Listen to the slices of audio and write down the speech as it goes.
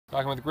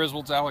Talking with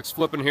Griswold's Alyx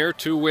Flippin here,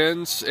 2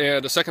 wins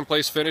and a second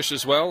place finish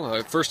as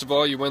well. First of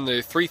all, you win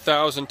the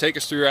 3,000. Take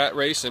us through that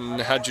race,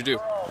 and how'd you do?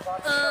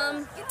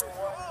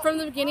 From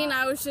the beginning,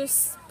 I was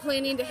just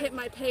planning to hit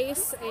my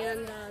pace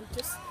and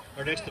just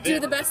do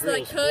the best that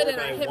I could,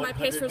 and I hit my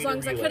pace for as long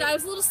as I could. I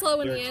was a little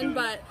slow in the end,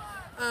 but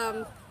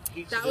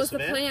that was the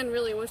plan,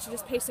 really, was to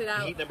just pace it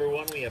out.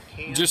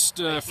 Just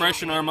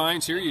fresh in our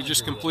minds here, you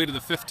just completed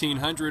the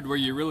 1,500 where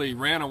you really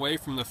ran away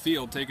from the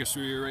field. Take us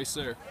through your race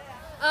there.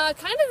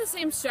 Kind of the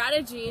same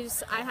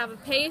strategies. I have a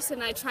pace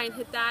and I try and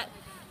hit that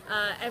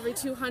every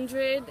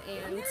 200,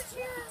 and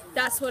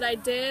that's what I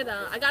did.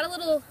 I got a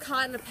little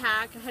caught in the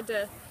pack. I had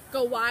to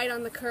go wide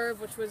on the curve,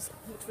 which was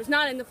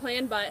not in the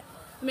plan, but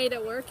made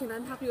it work, and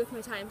I'm happy with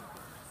my time.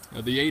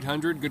 The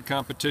 800, good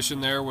competition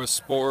there with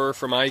Sporer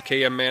from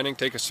IKM Manning.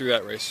 Take us through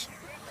that race.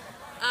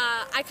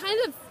 I kind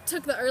of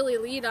took the early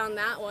lead on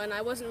that one.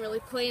 I wasn't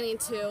really planning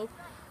to,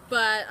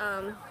 but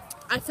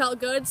I felt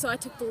good, so I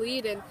took the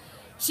lead, and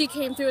she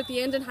came through at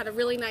the end and had a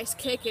really nice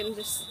kick, and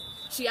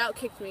she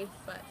out-kicked me.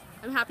 But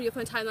I'm happy with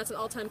my time. That's an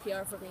all-time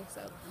PR for me.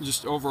 So.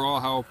 Just overall,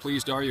 how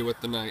pleased are you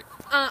with the night?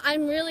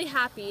 I'm really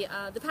happy.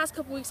 The past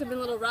couple weeks have been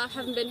a little rough.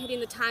 Haven't been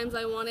hitting the times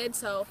I wanted,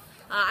 so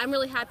I'm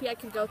really happy I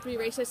could go 3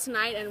 races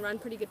tonight and run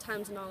pretty good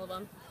times in all of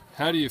them.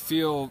 How do you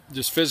feel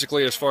just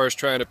physically as far as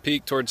trying to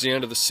peak towards the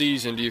end of the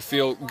season? Do you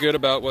feel good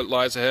about what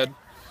lies ahead?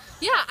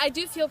 Yeah, I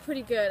do feel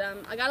pretty good.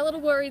 I got a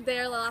little worried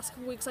there the last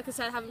couple weeks. Like I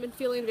said, I haven't been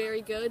feeling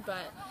very good, but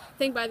I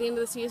think by the end of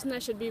the season I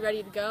should be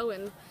ready to go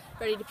and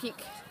ready to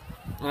peak.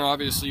 Well,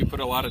 obviously you put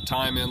a lot of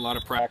time in, a lot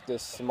of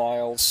practice,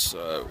 miles.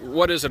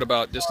 What is it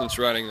about distance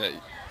running that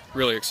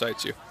really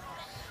excites you?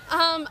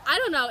 I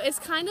don't know.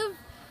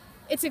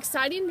 It's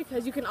exciting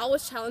because you can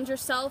always challenge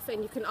yourself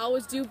and you can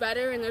always do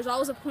better, and there's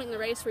always a point in the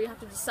race where you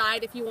have to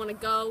decide if you want to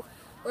go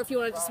or if you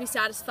want to just be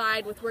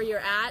satisfied with where you're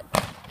at.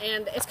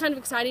 And it's kind of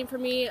exciting for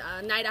me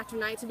night after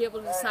night to be able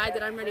to decide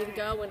that I'm ready to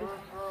go and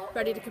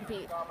ready to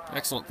compete.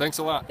 Excellent. Thanks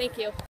a lot. Thank you.